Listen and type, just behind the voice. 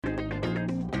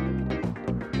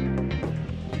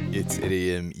It's 8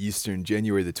 a.m. Eastern,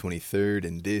 January the 23rd,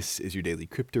 and this is your daily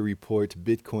crypto report.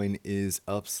 Bitcoin is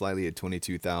up slightly at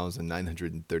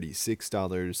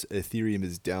 $22,936. Ethereum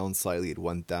is down slightly at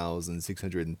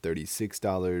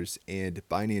 $1,636, and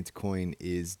Binance Coin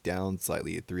is down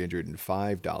slightly at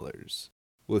 $305.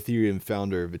 Well, Ethereum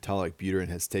founder Vitalik Buterin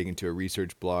has taken to a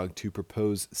research blog to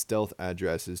propose stealth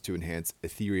addresses to enhance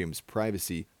Ethereum's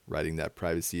privacy, writing that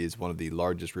privacy is one of the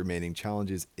largest remaining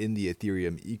challenges in the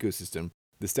Ethereum ecosystem.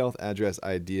 The stealth address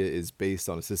idea is based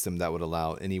on a system that would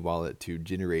allow any wallet to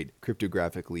generate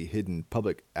cryptographically hidden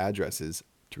public addresses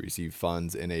to receive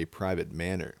funds in a private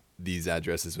manner. These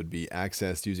addresses would be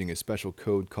accessed using a special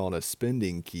code called a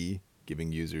spending key,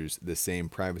 giving users the same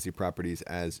privacy properties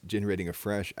as generating a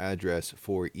fresh address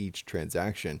for each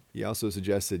transaction. He also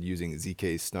suggested using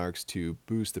ZK snarks to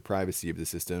boost the privacy of the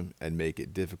system and make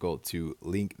it difficult to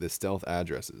link the stealth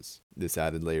addresses. This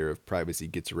added layer of privacy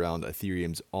gets around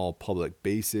Ethereum's all-public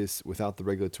basis without the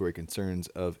regulatory concerns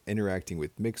of interacting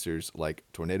with mixers like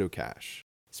Tornado Cash.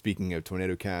 Speaking of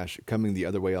Tornado Cash, coming the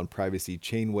other way on privacy,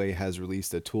 Chainway has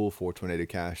released a tool for Tornado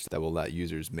Cash that will let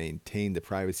users maintain the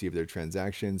privacy of their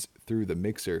transactions through the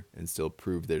mixer and still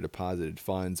prove their deposited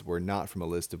funds were not from a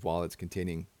list of wallets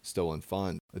containing stolen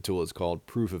funds. The tool is called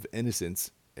Proof of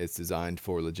Innocence. It's designed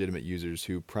for legitimate users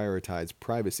who prioritize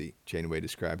privacy. Chainway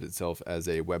describes itself as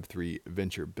a Web3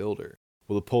 venture builder.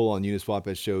 Well, the poll on Uniswap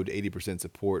has showed 80%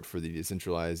 support for the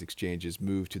decentralized exchange's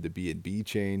move to the BNB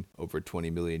chain. Over 20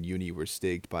 million Uni were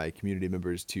staked by community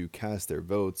members to cast their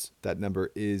votes. That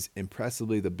number is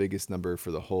impressively the biggest number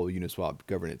for the whole Uniswap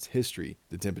governance history.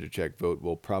 The temperature check vote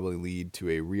will probably lead to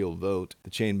a real vote. The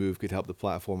chain move could help the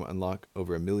platform unlock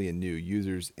over 1 million new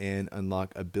users and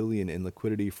unlock $1 billion in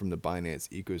liquidity from the Binance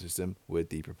ecosystem, with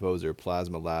the proposer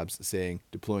Plasma Labs saying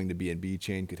deploying the BNB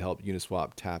chain could help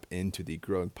Uniswap tap into the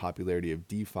growing popularity of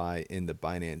DeFi in the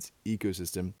Binance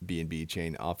ecosystem. BNB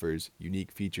chain offers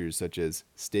unique features such as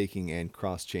staking and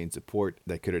cross-chain support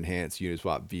that could enhance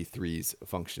Uniswap v3's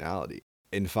functionality.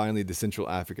 And finally, the Central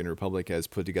African Republic has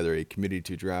put together a committee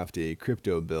to draft a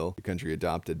crypto bill. The country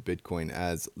adopted Bitcoin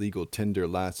as legal tender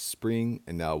last spring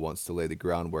and now wants to lay the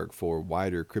groundwork for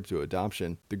wider crypto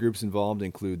adoption. The groups involved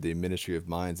include the Ministry of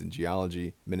Mines and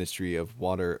Geology, Ministry of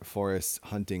Water, Forests,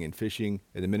 Hunting and Fishing,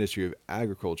 and the Ministry of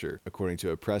Agriculture, according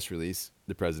to a press release.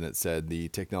 The president said the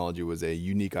technology was a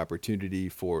unique opportunity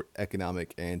for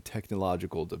economic and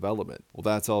technological development. Well,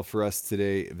 that's all for us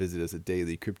today. Visit us at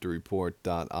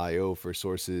dailycryptoreport.io for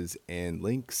sources and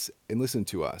links, and listen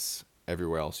to us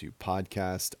everywhere else you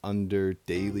podcast under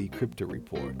Daily Crypto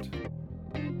Report.